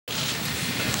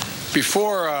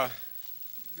Before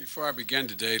I begin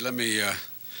today, let me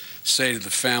say to the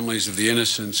families of the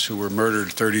innocents who were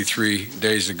murdered 33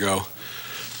 days ago,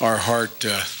 our heart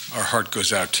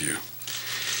goes out to you.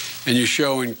 And you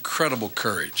show incredible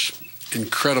courage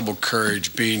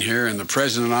being here. And the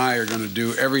President and I are going to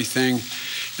do everything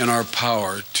in our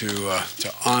power to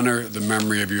honor the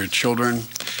memory of your children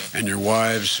and your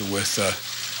wives with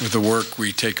the work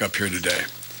we take up here today.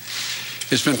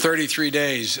 It's been 33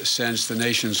 days since the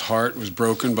nation's heart was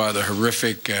broken by the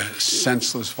horrific,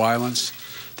 senseless violence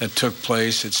that took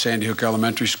place at Sandy Hook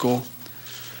Elementary School.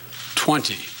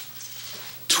 20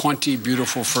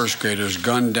 beautiful first graders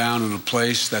gunned down in a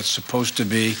place that's supposed to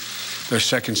be their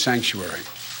second sanctuary.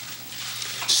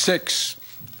 Six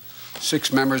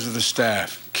members of the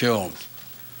staff killed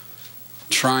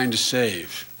trying to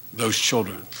save those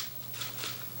children.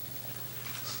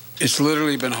 It's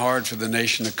literally been hard for the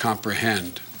nation to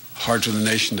comprehend, hard for the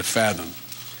nation to fathom.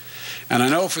 And I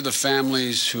know for the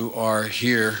families who are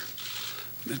here,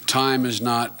 the time is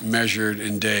not measured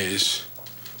in days,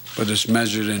 but it's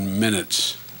measured in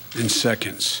minutes, in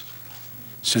seconds,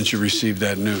 since you received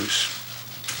that news.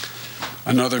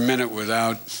 Another minute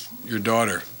without your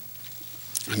daughter,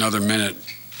 another minute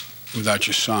without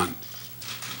your son,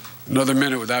 another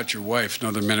minute without your wife,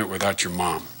 another minute without your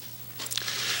mom.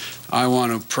 I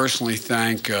want to personally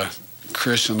thank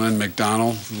Chris and Lynn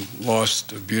McDonald, who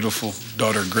lost a beautiful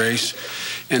daughter, Grace,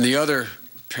 and the other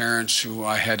parents who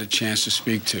I had a chance to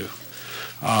speak to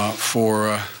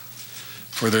for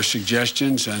their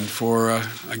suggestions and for,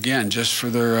 again, just for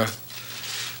their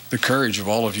the courage of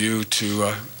all of you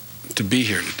to be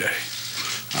here today.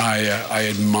 I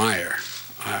admire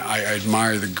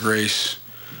the grace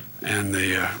and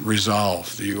the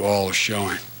resolve that you all are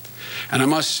showing. And I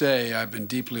must say, I've been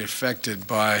deeply affected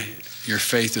by your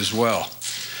faith as well.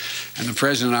 And the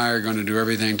President and I are going to do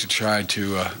everything to try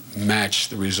to match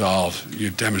the resolve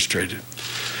you've demonstrated.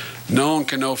 No one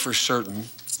can know for certain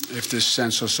if this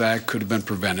senseless act could have been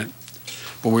prevented,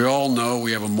 but we all know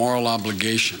we have a moral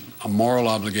obligation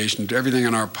to do everything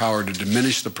in our power to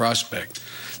diminish the prospect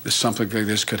that something like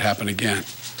this could happen again.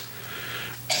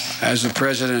 As the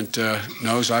President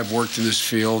knows, I've worked in this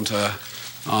field a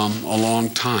long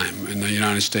time in the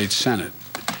United States Senate,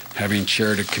 having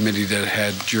chaired a committee that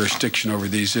had jurisdiction over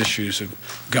these issues of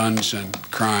guns and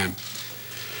crime,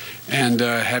 and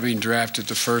having drafted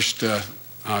the first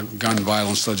gun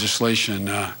violence legislation,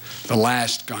 the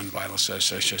last gun violence, I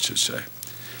should say.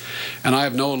 And I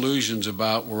have no illusions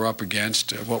about what we're up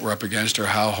against, or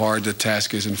how hard the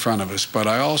task is in front of us. But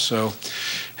I also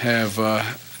have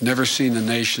never seen the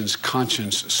nation's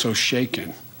conscience so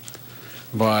shaken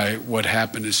by what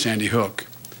happened at Sandy Hook.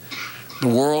 The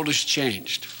world has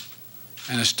changed,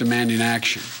 and it's demanding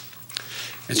action.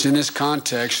 It's in this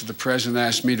context that the President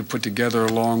asked me to put together,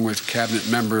 along with cabinet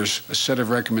members, a set of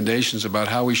recommendations about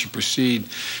how we should proceed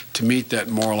to meet that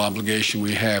moral obligation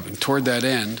we have. And toward that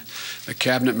end, the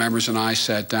cabinet members and I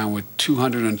sat down with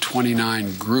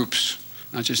 229 groups,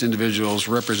 not just individuals,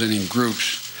 representing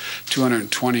groups,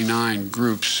 229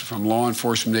 groups, from law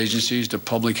enforcement agencies to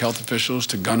public health officials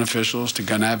to gun officials to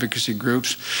gun advocacy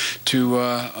groups to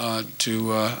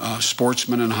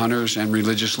sportsmen and hunters and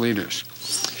religious leaders.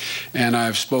 And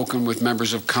I've spoken with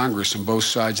members of Congress on both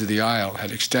sides of the aisle,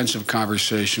 had extensive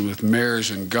conversation with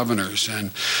mayors and governors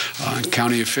and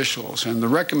county officials. And the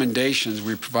recommendations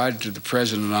we provided to the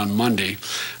President on Monday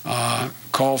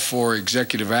call for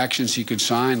executive actions he could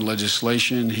sign,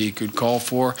 legislation he could call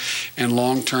for, and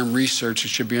long-term research that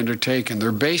should be undertaken.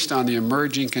 They're based on the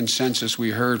emerging consensus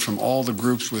we heard from all the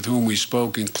groups with whom we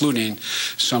spoke, including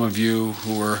some of you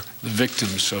who were the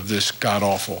victims of this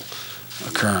god-awful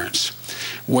occurrence.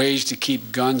 Ways to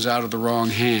keep guns out of the wrong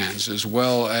hands, as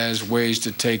well as ways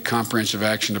to take comprehensive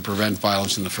action to prevent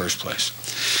violence in the first place.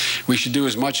 We should do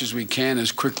as much as we can,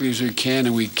 as quickly as we can,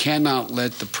 and we cannot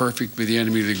let the perfect be the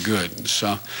enemy of the good. And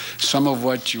so some of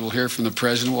what you will hear from the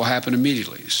President will happen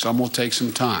immediately. Some will take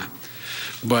some time.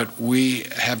 But we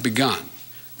have begun,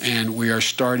 and we are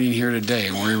starting here today,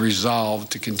 and we're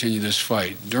resolved to continue this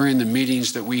fight. During the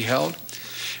meetings that we held,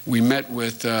 we met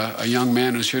with a young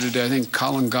man who's here today. I think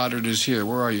Colin Goddard is here.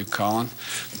 Where are you, Colin?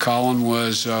 Colin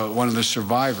was one of the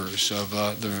survivors of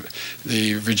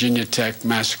the Virginia Tech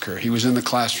massacre. He was in the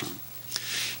classroom.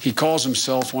 He calls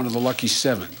himself one of the lucky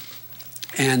seven.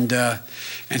 And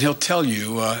he'll tell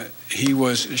you he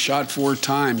was shot 4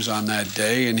 times on that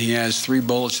day, and he has 3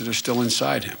 bullets that are still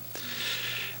inside him.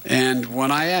 And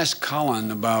when I asked Colin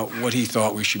about what he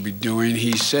thought we should be doing,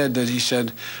 he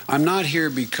said, I'm not here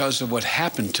because of what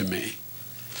happened to me.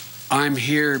 I'm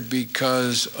here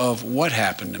because of what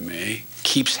happened to me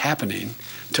keeps happening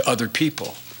to other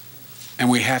people. and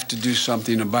we have to do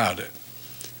something about it.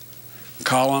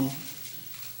 Colin,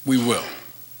 we will.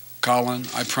 Colin,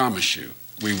 I promise you,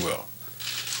 we will.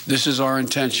 This is our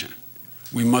intention.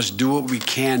 We must do what we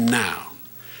can now.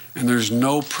 And there's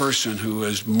no person who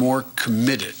is more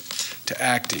committed to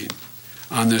acting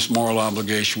on this moral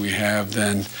obligation we have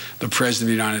than the President of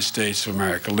the United States of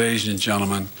America. Ladies and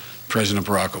gentlemen, President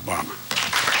Barack Obama.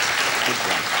 Good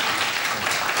job.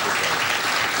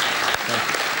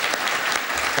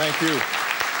 Thank you.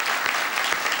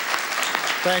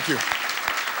 Thank you.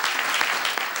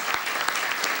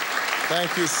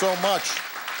 Thank you so much.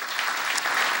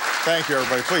 Thank you,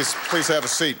 everybody. Please have a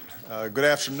seat. Good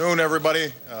afternoon,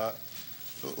 everybody.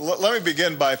 Let me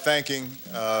begin by thanking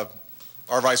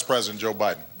our Vice President, Joe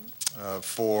Biden,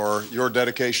 for your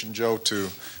dedication, Joe, to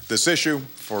this issue,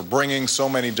 for bringing so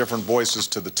many different voices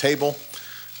to the table,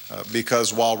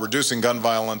 because while reducing gun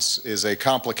violence is a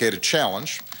complicated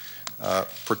challenge,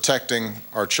 protecting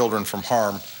our children from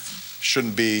harm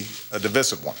shouldn't be a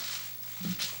divisive one.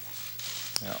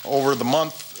 Over the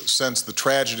month since the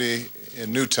tragedy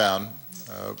in Newtown,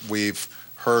 we've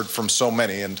heard from so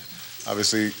many, and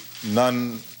obviously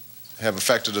none have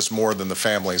affected us more than the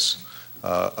families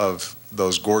of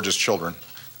those gorgeous children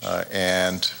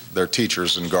and their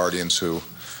teachers and guardians who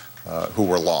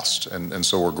were lost. And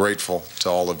so we're grateful to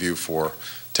all of you for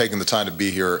taking the time to be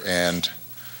here and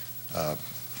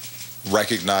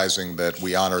recognizing that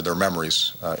we honor their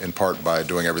memories, in part by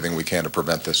doing everything we can to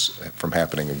prevent this from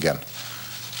happening again.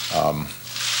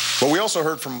 But we also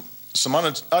heard from some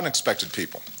unexpected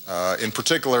people. In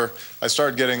particular, I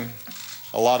started getting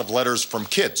a lot of letters from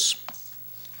kids.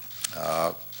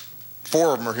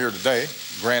 4 of them are here today: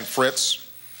 Grant Fritz,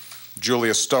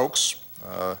 Julia Stokes,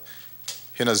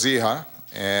 Hina Ziha,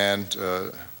 and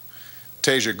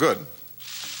Tasia Good.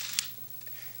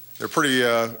 They're pretty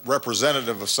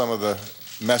representative of some of the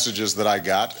messages that I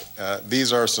got.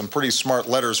 These are some pretty smart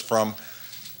letters from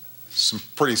some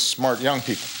pretty smart young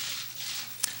people.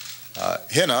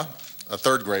 Hina, a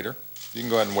 3rd grader. You can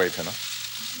go ahead and wave, Hina.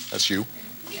 That's you.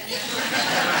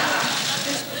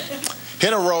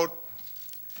 Hina wrote,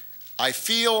 "I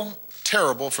feel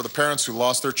terrible for the parents who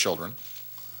lost their children.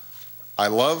 I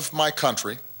love my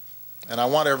country, and I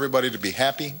want everybody to be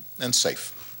happy and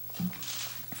safe."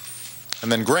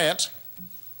 And then Grant,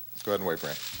 go ahead and wave,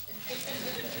 Grant.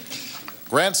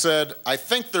 Grant said, "I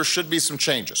think there should be some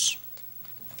changes.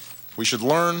 We should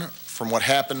learn from what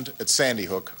happened at Sandy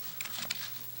Hook.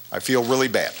 I feel really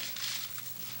bad."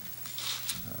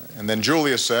 And then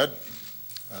Julia said,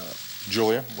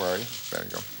 Julia, where are you? There you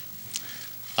go.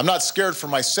 "I'm not scared for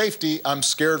my safety, I'm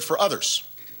scared for others.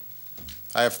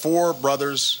 I have 4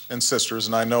 brothers and sisters,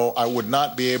 and I know I would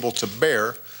not be able to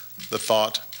bear the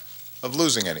thought of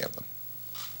losing any of them."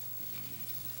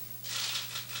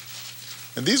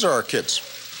 And these are our kids.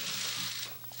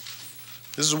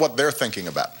 This is what they're thinking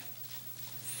about.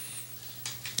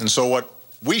 And so what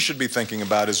we should be thinking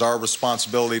about is our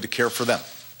responsibility to care for them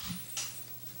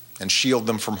and shield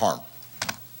them from harm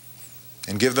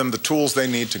and give them the tools they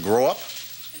need to grow up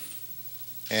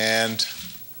and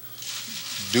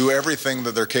do everything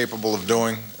that they're capable of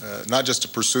doing, not just to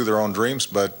pursue their own dreams,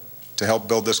 but to help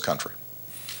build this country.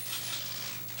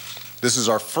 This is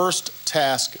our first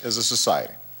task as a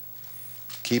society,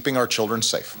 keeping our children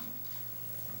safe.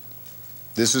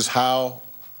 This is how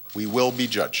we will be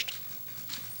judged.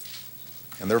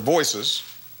 And their voices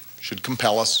should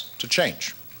compel us to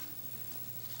change.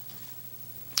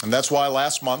 And that's why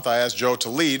last month I asked Joe to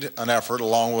lead an effort,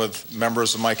 along with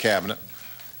members of my cabinet,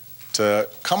 to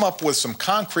come up with some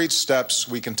concrete steps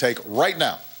we can take right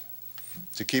now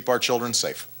to keep our children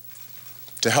safe,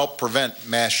 to help prevent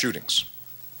mass shootings,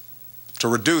 to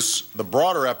reduce the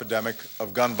broader epidemic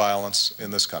of gun violence in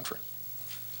this country.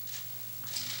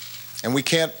 And we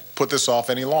can't put this off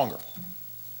any longer.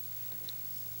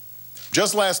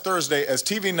 Just last Thursday, as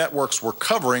TV networks were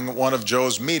covering one of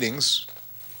Joe's meetings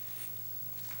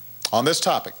on this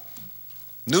topic,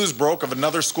 news broke of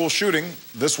another school shooting,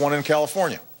 this one in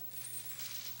California.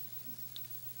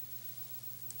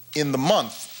 In the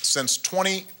month since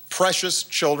 20 precious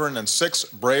children and 6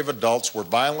 brave adults were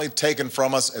violently taken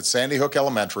from us at Sandy Hook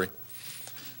Elementary,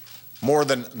 more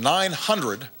than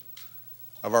 900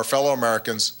 of our fellow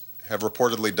Americans have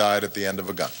reportedly died at the end of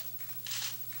a gun.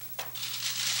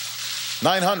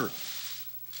 900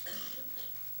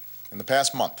 in the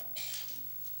past month.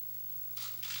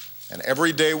 And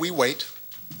every day we wait,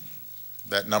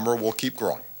 that number will keep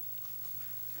growing.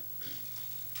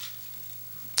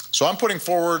 So I'm putting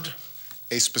forward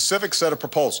a specific set of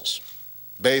proposals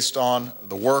based on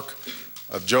the work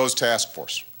of Joe's task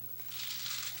force.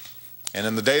 And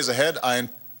in the days ahead, I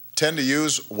intend to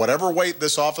use whatever weight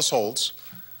this office holds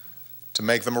to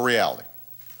make them a reality.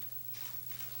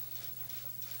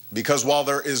 Because while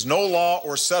there is no law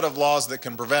or set of laws that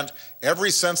can prevent every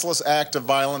senseless act of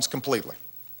violence completely,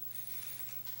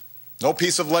 no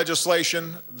piece of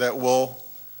legislation that will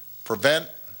prevent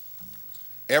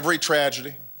every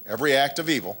tragedy, every act of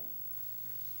evil,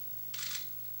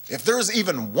 if there's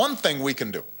even one thing we can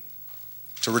do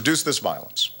to reduce this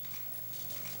violence,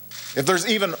 if there's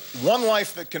even one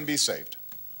life that can be saved,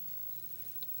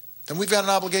 then we've got an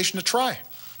obligation to try.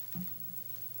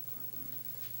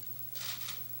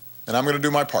 And I'm going to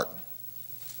do my part.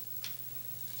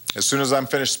 As soon as I'm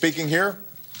finished speaking here,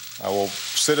 I will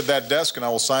sit at that desk and I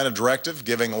will sign a directive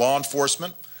giving law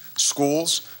enforcement,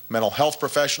 schools, mental health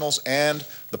professionals, and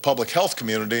the public health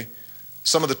community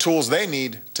some of the tools they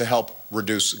need to help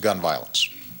reduce gun violence.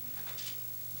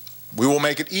 We will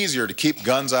make it easier to keep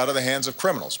guns out of the hands of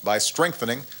criminals by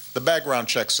strengthening the background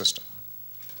check system.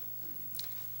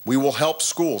 We will help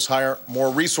schools hire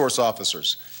more resource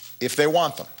officers if they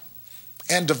want them,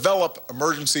 and develop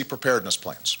emergency preparedness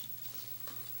plans.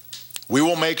 We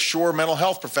will make sure mental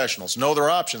health professionals know their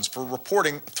options for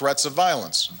reporting threats of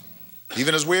violence,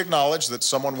 even as we acknowledge that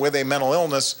someone with a mental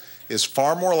illness is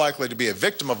far more likely to be a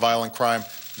victim of violent crime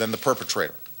than the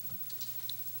perpetrator.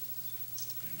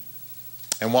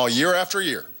 And while year after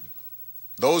year,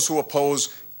 those who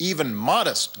oppose even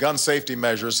modest gun safety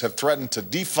measures have threatened to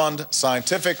defund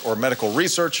scientific or medical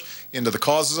research into the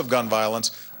causes of gun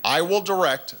violence, I will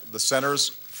direct the Centers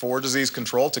for Disease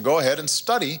Control to go ahead and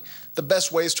study the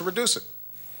best ways to reduce it.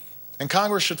 And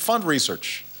Congress should fund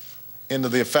research into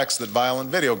the effects that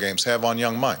violent video games have on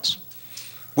young minds.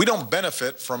 We don't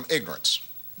benefit from ignorance.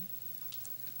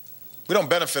 We don't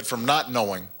benefit from not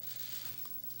knowing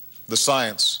the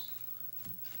science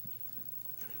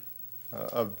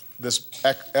of this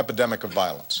epidemic of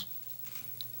violence.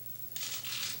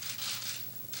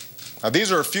 Now,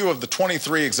 these are a few of the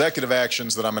 23 executive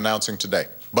actions that I'm announcing today.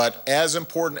 But as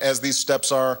important as these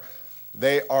steps are,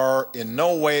 they are in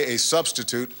no way a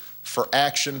substitute for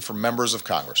action from members of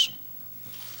Congress.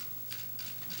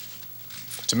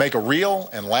 To make a real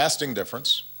and lasting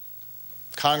difference,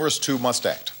 Congress too must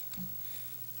act.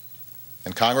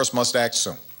 And Congress must act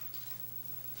soon.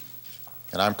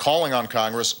 And I'm calling on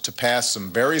Congress to pass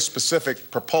some very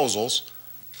specific proposals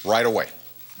right away.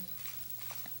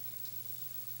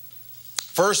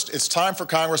 First, it's time for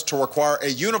Congress to require a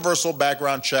universal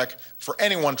background check for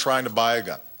anyone trying to buy a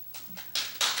gun.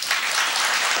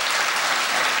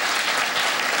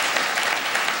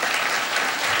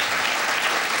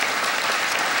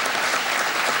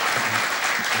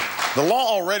 The law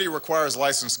already requires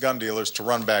licensed gun dealers to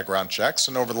run background checks,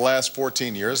 and over the last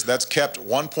 14 years, that's kept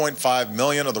 1.5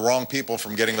 million of the wrong people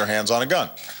from getting their hands on a gun.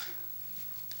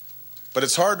 But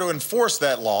it's hard to enforce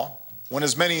that law when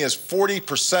as many as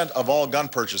 40% of all gun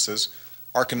purchases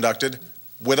are conducted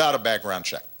without a background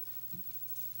check.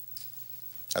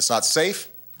 That's not safe,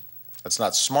 that's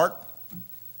not smart,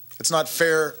 it's not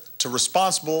fair to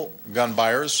responsible gun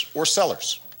buyers or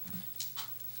sellers.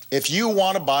 If you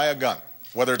want to buy a gun,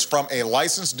 whether it's from a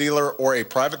licensed dealer or a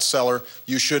private seller,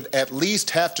 you should at least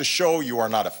have to show you are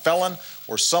not a felon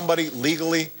or somebody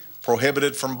legally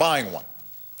prohibited from buying one.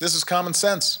 This is common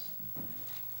sense.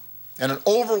 And an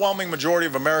overwhelming majority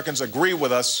of Americans agree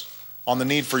with us on the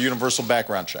need for universal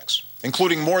background checks,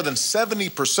 including more than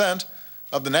 70%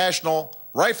 of the National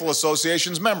Rifle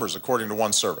Association's members, according to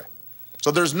one survey.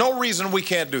 So there's no reason we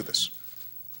can't do this.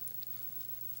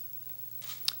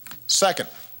 Second,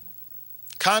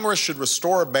 Congress should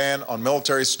restore a ban on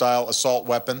military-style assault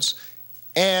weapons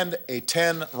and a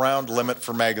 10-round limit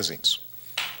for magazines.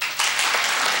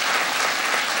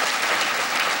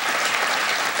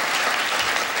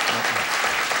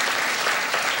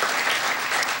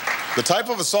 The type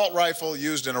of assault rifle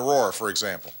used in Aurora, for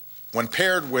example, when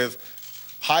paired with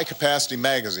high-capacity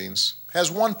magazines,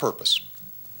 has one purpose: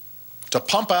 to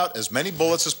pump out as many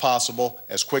bullets as possible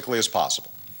as quickly as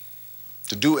possible,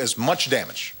 to do as much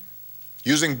damage,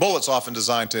 using bullets often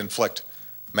designed to inflict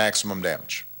maximum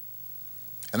damage.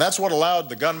 And that's what allowed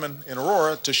the gunman in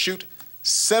Aurora to shoot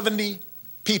 70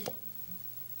 people.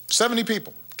 70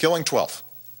 people, killing 12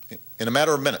 in a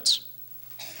matter of minutes.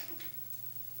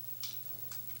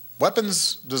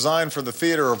 Weapons designed for the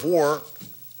theater of war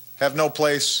have no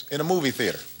place in a movie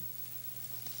theater.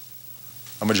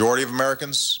 A majority of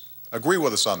Americans agree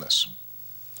with us on this.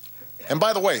 And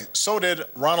by the way, so did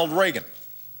Ronald Reagan,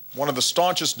 one of the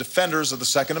staunchest defenders of the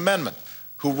Second Amendment,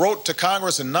 who wrote to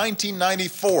Congress in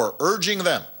 1994 urging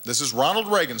them, this is Ronald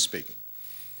Reagan speaking,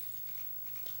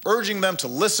 urging them to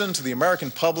listen to the American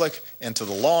public and to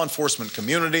the law enforcement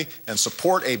community and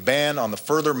support a ban on the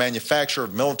further manufacture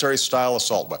of military-style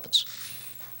assault weapons.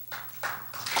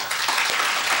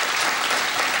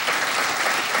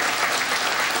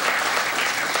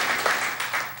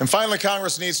 And finally,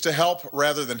 Congress needs to help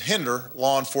rather than hinder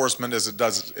law enforcement as it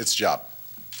does its job.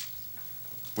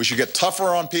 We should get tougher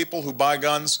on people who buy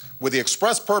guns with the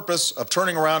express purpose of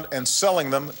turning around and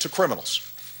selling them to criminals.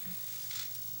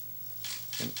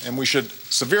 And we should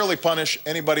severely punish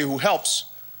anybody who helps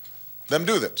them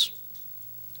do this.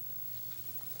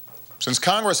 Since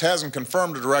Congress hasn't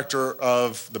confirmed a director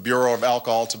of the Bureau of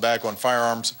Alcohol, Tobacco, and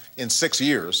Firearms in 6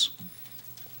 years,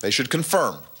 they should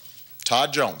confirm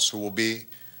Todd Jones, who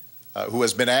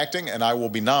has been acting, and I will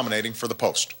be nominating for the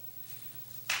post.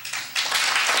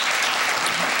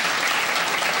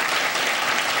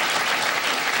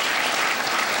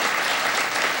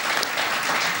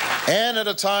 And at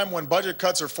a time when budget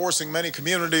cuts are forcing many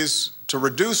communities to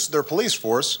reduce their police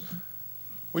force,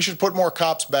 we should put more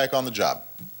cops back on the job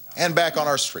and back on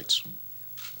our streets.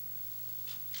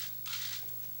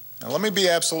 Now, let me be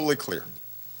absolutely clear.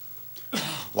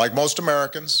 Like most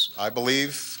Americans, I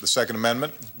believe the Second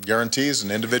Amendment guarantees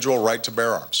an individual right to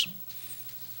bear arms.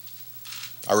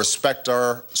 I respect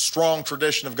our strong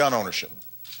tradition of gun ownership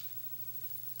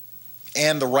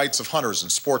and the rights of hunters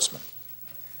and sportsmen.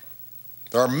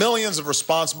 There are millions of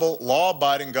responsible,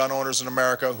 law-abiding gun owners in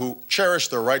America who cherish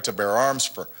their right to bear arms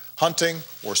for hunting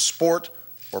or sport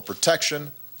or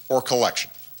protection or collection.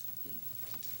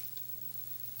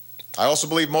 I also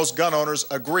believe most gun owners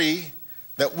agree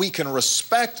that we can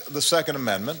respect the Second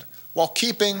Amendment while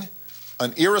keeping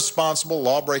an irresponsible,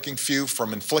 law-breaking few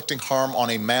from inflicting harm on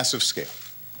a massive scale.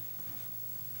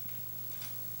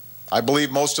 I believe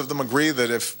most of them agree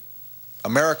that if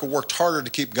America worked harder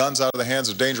to keep guns out of the hands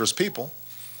of dangerous people,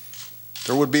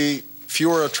 there would be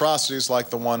fewer atrocities like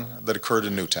the one that occurred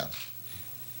in Newtown.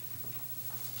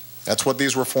 That's what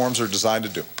these reforms are designed to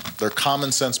do. They're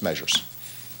common sense measures.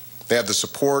 They have the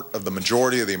support of the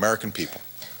majority of the American people.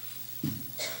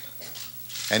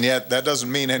 And yet, that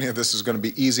doesn't mean any of this is going to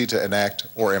be easy to enact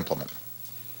or implement.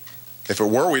 If it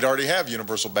were, we'd already have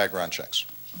universal background checks.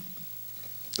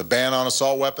 The ban on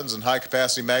assault weapons and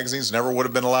high-capacity magazines never would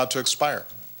have been allowed to expire.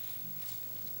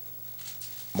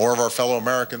 More of our fellow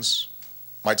Americans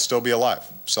might still be alive,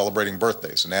 celebrating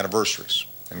birthdays and anniversaries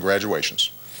and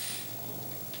graduations.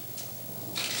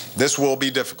 This will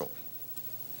be difficult.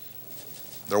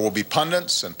 There will be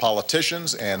pundits and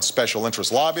politicians and special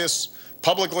interest lobbyists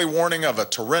publicly warning of a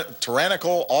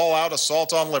tyrannical, all-out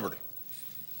assault on liberty.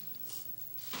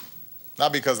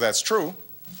 Not because that's true,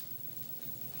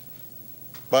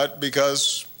 but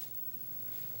because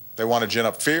they want to gin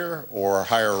up fear or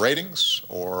higher ratings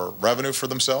or revenue for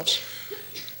themselves.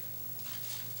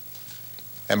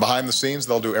 And behind the scenes,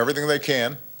 they'll do everything they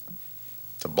can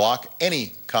to block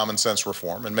any common sense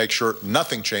reform and make sure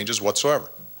nothing changes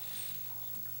whatsoever.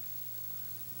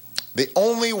 The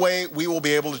only way we will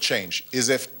be able to change is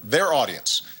if their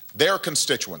audience, their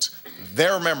constituents,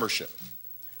 their membership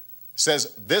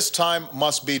says this time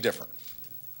must be different.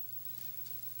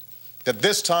 That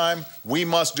this time we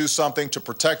must do something to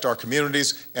protect our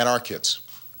communities and our kids.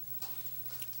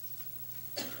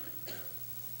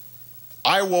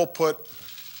 I will put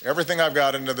everything I've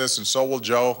got into this, and so will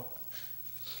Joe.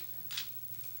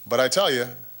 But I tell you,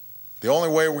 the only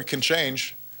way we can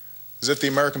change is if the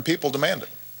American people demand it.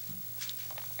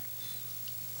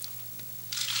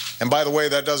 And by the way,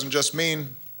 that doesn't just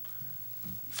mean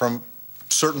from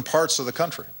certain parts of the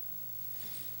country.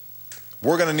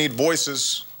 We're going to need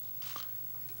voices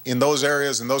in those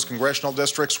areas, in those congressional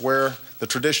districts where the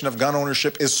tradition of gun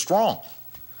ownership is strong,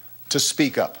 to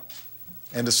speak up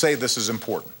and to say this is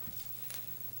important.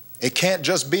 It can't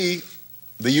just be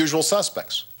the usual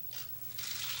suspects.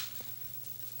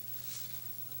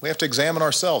 We have to examine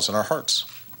ourselves and our hearts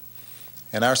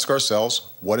and ask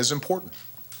ourselves what is important.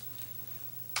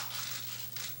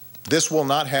 This will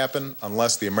not happen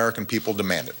unless the American people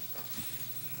demand it.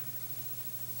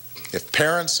 If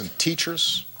parents and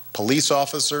teachers, police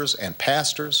officers and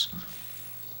pastors,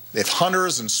 if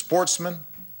hunters and sportsmen,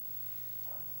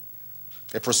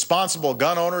 if responsible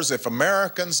gun owners, if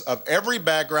Americans of every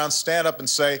background stand up and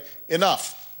say,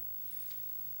 enough.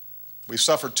 We've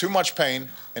suffered too much pain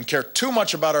and care too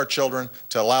much about our children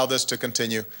to allow this to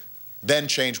continue, then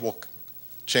change will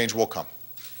come.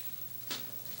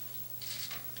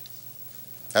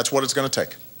 That's what it's going to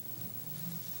take.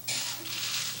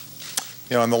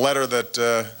 You know, in the letter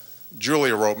that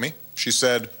Julia wrote me, she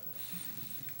said,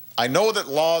 I know that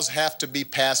laws have to be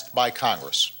passed by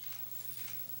Congress,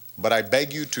 but I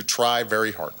beg you to try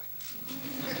very hard.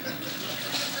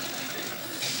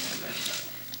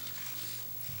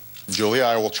 Julia,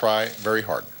 I will try very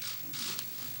hard.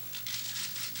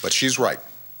 But she's right.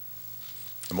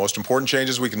 The most important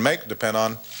changes we can make depend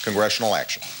on congressional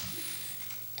action.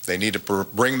 They need to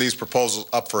bring these proposals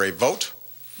up for a vote,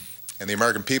 and the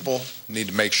American people need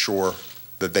to make sure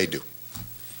that they do.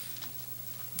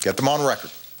 Get them on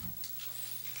record.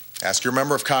 Ask your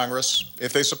member of Congress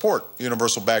if they support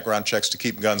universal background checks to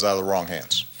keep guns out of the wrong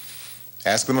hands.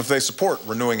 Ask them if they support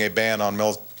renewing a ban on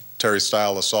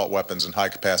military-style assault weapons and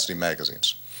high-capacity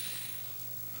magazines.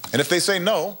 And if they say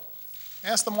no,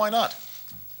 ask them why not.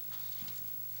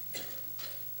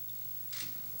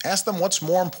 Ask them what's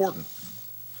more important.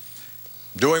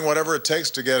 Doing whatever it takes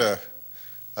to get a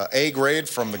A grade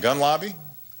from the gun lobby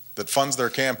that funds their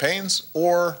campaigns,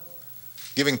 or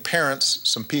giving parents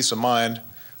some peace of mind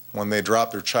when they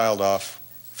drop their child off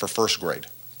for first grade.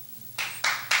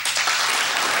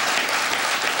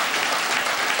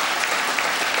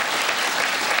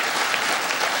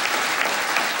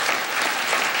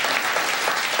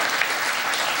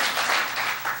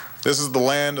 This is the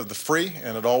land of the free,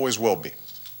 and it always will be.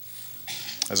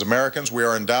 As Americans, we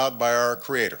are endowed by our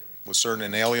Creator with certain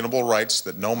inalienable rights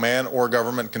that no man or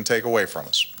government can take away from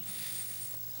us.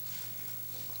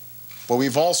 But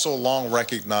we've also long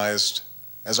recognized,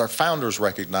 as our founders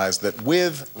recognized, that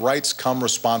with rights come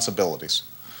responsibilities.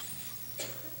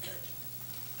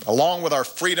 Along with our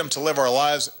freedom to live our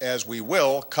lives as we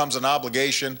will comes an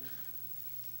obligation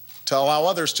to allow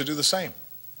others to do the same.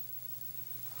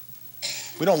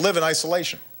 We don't live in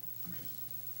isolation.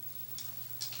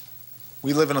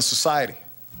 We live in a society,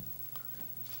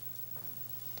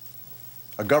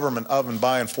 a government of and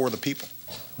by and for the people.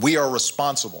 We are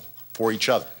responsible for each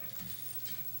other.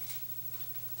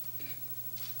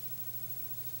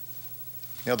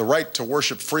 You know, the right to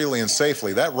worship freely and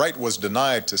safely, that right was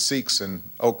denied to Sikhs in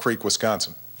Oak Creek,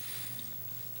 Wisconsin.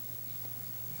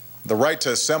 The right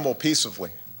to assemble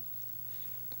peacefully,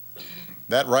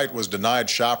 that right was denied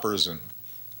shoppers in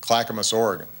Clackamas,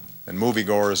 Oregon, and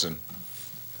moviegoers in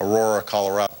Aurora,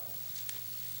 Colorado.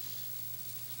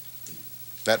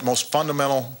 That most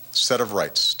fundamental set of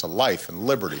rights to life and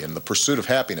liberty and the pursuit of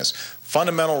happiness,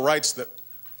 fundamental rights that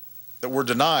were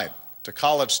denied to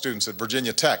college students at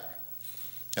Virginia Tech,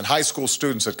 and high school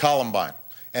students at Columbine,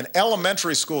 and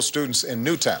elementary school students in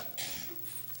Newtown,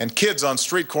 and kids on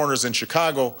street corners in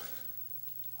Chicago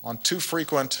on too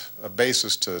frequent a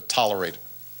basis to tolerate it.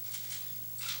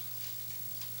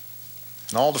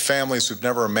 And all the families who've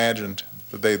never imagined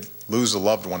that they'd lose a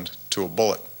loved one to a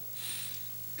bullet.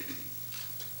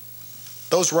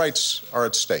 Those rights are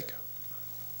at stake.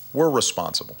 We're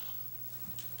responsible.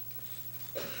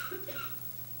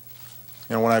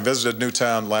 You know, when I visited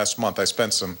Newtown last month, I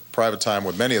spent some private time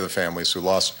with many of the families who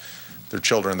lost their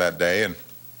children that day, and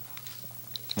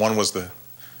one was the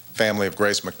family of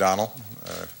Grace McDonald.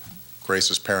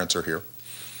 Grace's parents are here.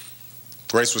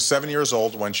 Grace was 7 years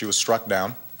old when she was struck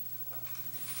down.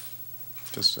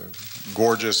 Just a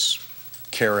gorgeous,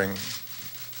 caring,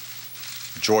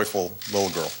 joyful little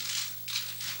girl.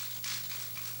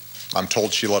 I'm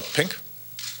told she loved pink.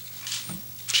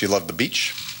 She loved the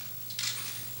beach.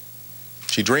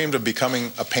 She dreamed of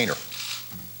becoming a painter.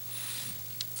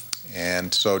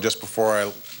 And so just before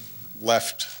I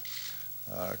left,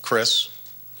 Chris,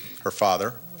 her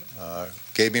father,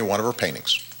 gave me one of her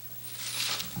paintings.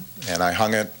 And I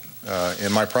hung it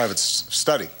in my private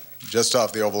study just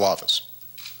off the Oval Office.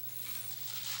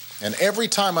 And every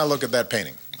time I look at that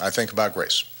painting, I think about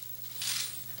Grace.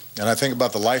 And I think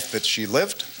about the life that she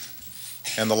lived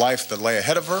and the life that lay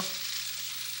ahead of her.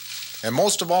 And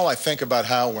most of all, I think about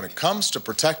how, when it comes to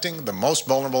protecting the most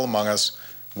vulnerable among us,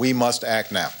 we must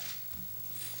act now.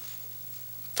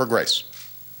 For Grace.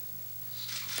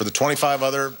 For the 25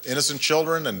 other innocent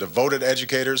children and devoted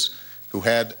educators who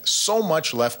had so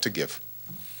much left to give.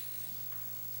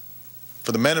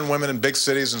 For the men and women in big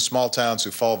cities and small towns who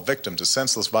fall victim to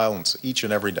senseless violence each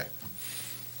and every day.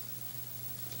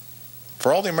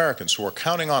 For all the Americans who are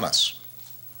counting on us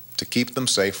to keep them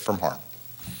safe from harm.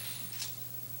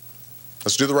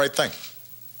 Let's do the right thing.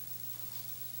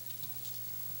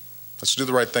 Let's do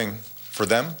the right thing for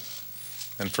them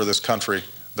and for this country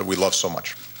that we love so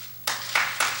much.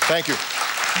 Thank you.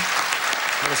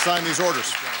 I'm going to sign these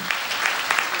orders.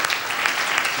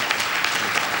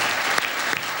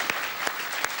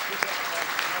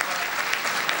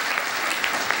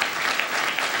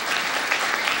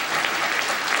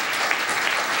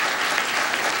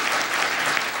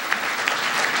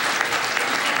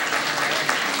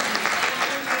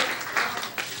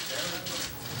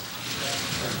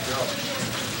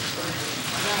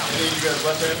 You guys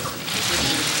left-handed?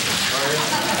 All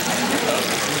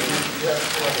right.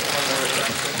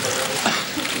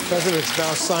 President's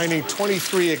now signing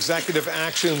 23 executive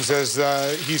actions, as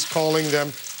he's calling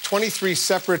them, 23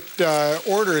 separate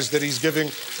orders that he's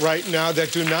giving right now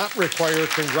that do not require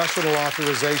congressional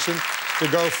authorization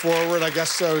to go forward. I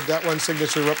guess that one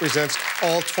signature represents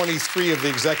all 23 of the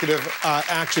executive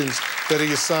actions that he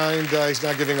has signed. He's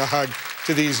now giving a hug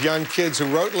to these young kids who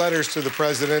wrote letters to the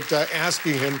president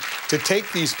asking him to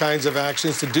take these kinds of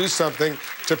actions, to do something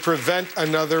to prevent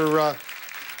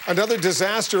another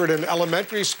disaster at an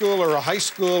elementary school or a high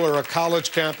school or a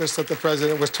college campus that the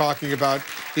president was talking about.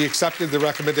 He accepted the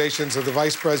recommendations of the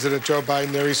Vice President, Joe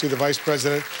Biden. There you see the Vice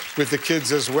President with the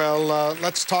kids as well.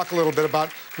 Let's talk a little bit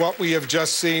about what we have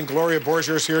just seen. Gloria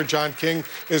Borger's here. John King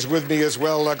is with me as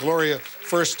well. Gloria,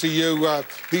 first to you.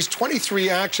 These 23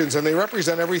 actions, and they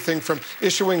represent everything from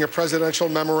issuing a presidential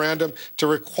memorandum to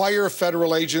require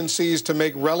federal agencies to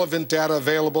make relevant data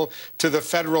available to the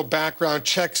federal background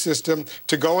check system,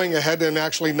 to going ahead and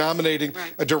actually nominating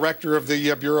a director of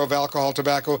the Bureau of Alcohol,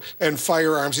 Tobacco, and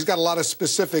Firearms. He's got a lot of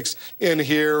specifics in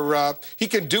here. He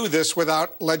can do this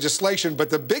without legislation, but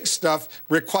the big stuff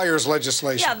requires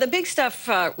legislation. Yeah, the big stuff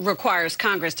requires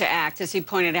Congress to act, as he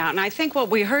pointed out. And I think what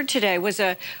we heard today was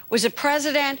a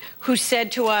president who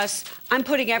said to us, I'm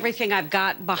putting everything I've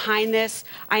got behind this.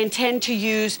 I intend to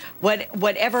use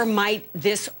whatever might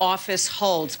this office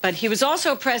holds. But he was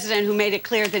also a president who made it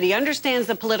clear that he understands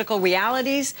the political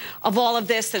realities of all of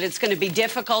this, that it's going to be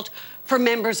difficult for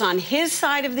members on his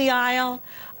side of the aisle,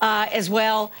 as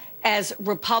well as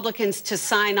Republicans, to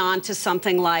sign on to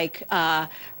something like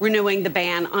renewing the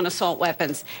ban on assault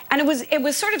weapons. And it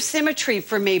was sort of symmetry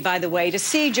for me, by the way, to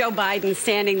see Joe Biden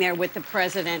standing there with the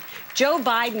president. Joe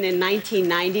Biden in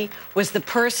 1990 was the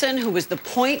person who was the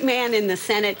point man in the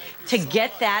Senate to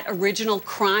get that original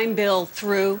crime bill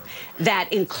through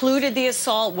that included the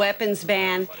assault weapons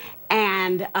ban.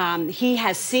 And he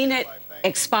has seen it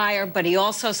expire, but he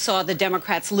also saw the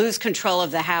Democrats lose control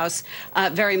of the House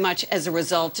very much as a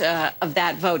result of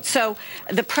that vote. So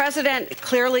the president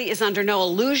clearly is under no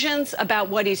illusions about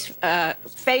what he's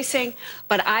facing,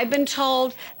 but I've been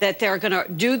told that they're going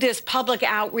to do this public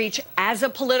outreach as a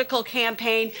political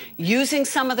campaign using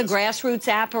some of the grassroots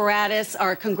apparatus.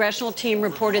 Our congressional team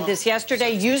reported this yesterday,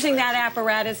 using that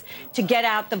apparatus to get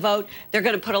out the vote. They're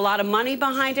going to put a lot of money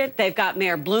behind it. They've got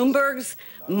Mayor Bloomberg's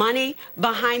money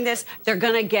behind this. They're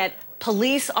going to get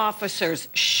police officers,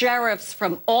 sheriffs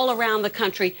from all around the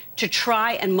country to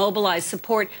try and mobilize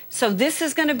support. So this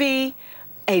is going to be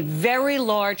a very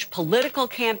large political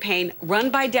campaign run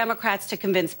by Democrats to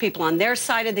convince people on their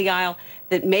side of the aisle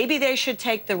that maybe they should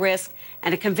take the risk,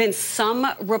 and to convince some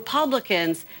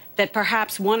Republicans that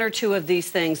perhaps one or two of these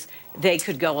things they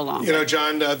could go along. You know,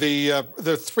 John,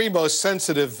 the three most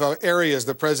sensitive areas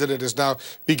the president is now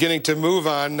beginning to move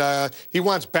on. He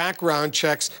wants background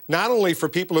checks, not only for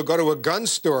people who go to a gun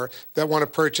store that want to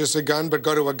purchase a gun, but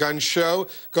go to a gun show,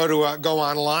 go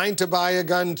online to buy a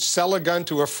gun, sell a gun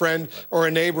to a friend or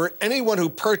a neighbor. Anyone who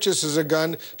purchases a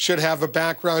gun should have a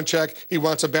background check. He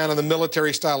wants a ban on the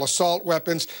military-style assault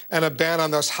weapons and a ban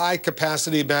on those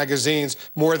high-capacity magazines,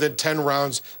 more than 10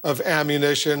 rounds of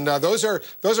ammunition. Those are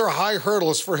high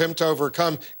hurdles for him to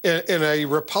overcome in a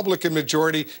Republican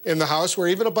majority in the House, where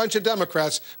even a bunch of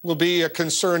Democrats will be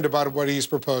concerned about what he's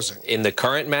proposing. In the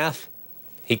current math,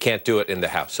 he can't do it in the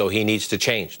House. So he needs to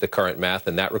change the current math,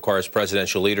 and that requires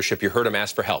presidential leadership. You heard him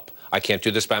ask for help. I can't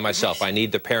do this by myself. I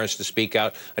need the parents to speak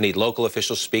out. I need local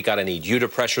officials to speak out. I need you to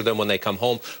pressure them when they come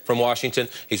home from Washington.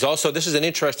 He's also, this is an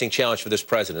interesting challenge for this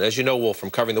president. As you know, Wolf, from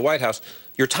covering the White House,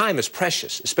 your time is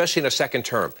precious, especially in a second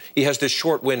term. He has this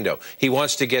short window. He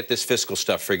wants to get this fiscal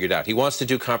stuff figured out. He wants to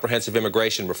do comprehensive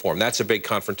immigration reform. That's a big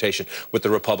confrontation with the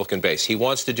Republican base. He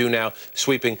wants to do now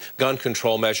sweeping gun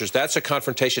control measures. That's a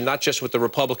confrontation not just with the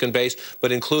Republican base,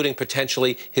 but including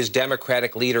potentially his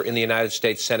Democratic leader in the United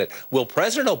States Senate. Will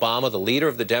President Obama, the leader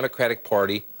of the Democratic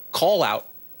Party, call out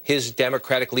his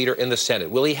Democratic leader in the Senate?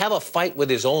 Will he have a fight with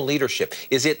his own leadership?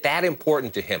 Is it that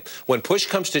important to him? When push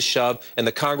comes to shove and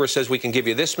the Congress says we can give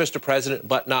you this, Mr. President,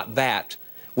 but not that,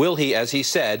 will he, as he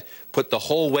said, put the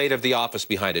whole weight of the office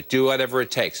behind it, do whatever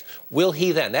it takes? Will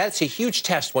he then? That's a huge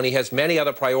test when he has many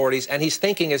other priorities, and he's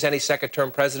thinking, as any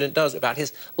second-term president does, about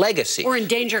his legacy. Or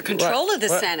endanger control of the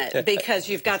Senate, because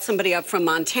you've got somebody up from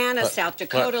Montana, South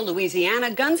Dakota,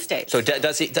 Louisiana, gun states. So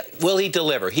will he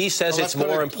deliver? He says it's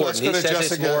more important. He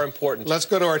says it's more important. Let's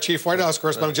go to our chief White House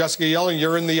correspondent, Jessica Yelling.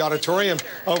 You're in the auditorium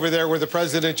over there where the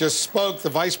president just spoke, the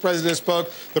vice president spoke,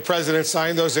 the president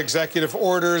signed those executive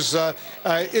orders.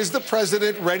 Is the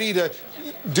president ready to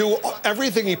do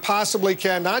everything he possibly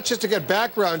can, not just to get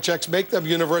background checks, make them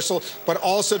universal, but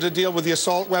also to deal with the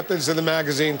assault weapons and the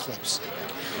magazine clips?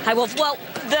 Hi, Wolf. Well,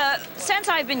 the sense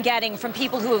I've been getting from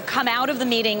people who have come out of the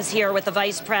meetings here with the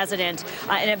vice president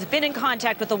and have been in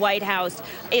contact with the White House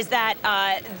is that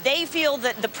they feel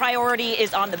that the priority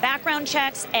is on the background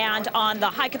checks and on the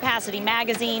high-capacity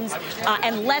magazines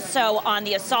and less so on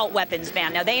the assault weapons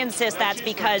ban. Now, they insist that's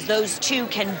because those two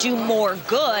can do more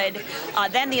good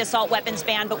than the assault weapons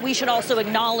ban, but we should also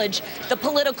acknowledge the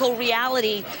political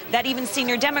reality that even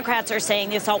senior Democrats are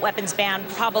saying the assault weapons ban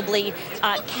probably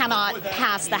cannot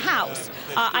pass the House.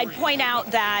 I'd point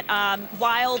out that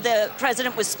while the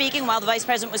president was speaking, while the vice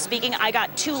president was speaking, I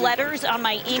got 2 letters on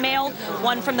my email,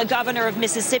 one from the governor of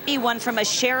Mississippi, one from a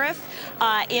sheriff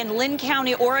in Lynn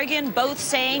County, Oregon, both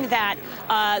saying that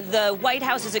the White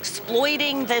House is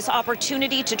exploiting this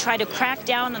opportunity to try to crack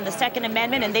down on the Second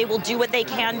Amendment, and they will do what they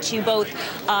can to both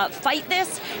fight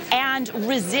this and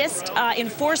resist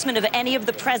enforcement of any of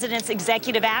the president's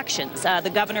executive actions.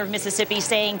 The governor of Mississippi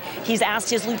saying he's asked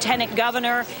his lieutenant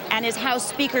governor and his House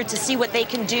Speaker to see what they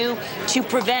can do to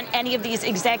prevent any of these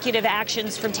executive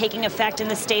actions from taking effect in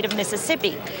the state of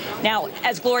Mississippi. Now,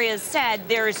 as Gloria has said,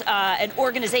 there's an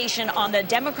organization on the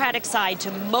Democratic side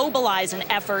to mobilize an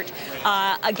effort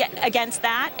against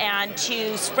that and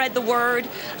to spread the word.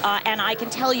 And I can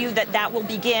tell you that that will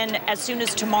begin as soon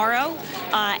as tomorrow.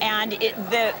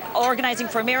 The Organizing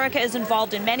for America is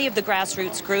involved in many of the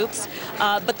grassroots groups,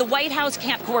 but the White House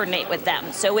can't coordinate with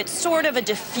them. So it's sort of a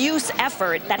diffuse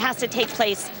effort that has to take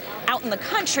place out in the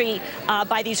country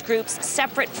by these groups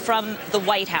separate from the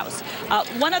White House.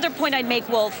 One other point I'd make,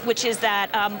 Wolf, which is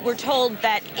that we're told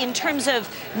that in terms of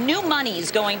new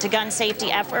monies going to gun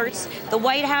safety efforts, the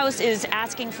White House is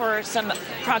asking for some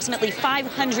approximately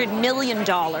 $500 million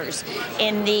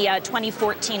in the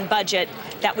 2014 budget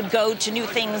that would go to new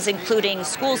things, including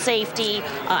school safety,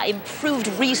 improved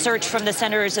research from the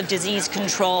Centers of Disease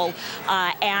Control,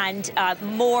 and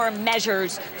more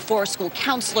measures for school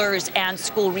counselors and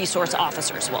school resource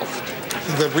officers, Wolf.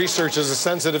 The research is a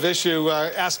sensitive issue.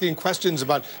 Asking questions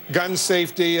about gun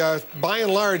safety, by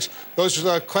and large, those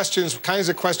kinds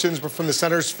of questions from the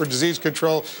Centers for Disease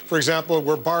Control, for example,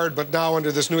 were barred, but now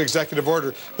under this new executive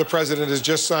order the president has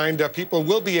just signed, people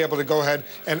will be able to go ahead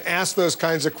and ask those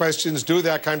kinds of questions, do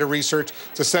that kind of research.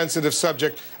 It's a sensitive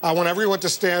subject. I want everyone to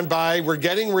stand by. We're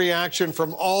getting reaction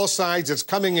from all sides. It's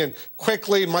coming in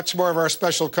quickly, much more of our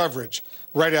special coverage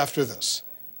right after this.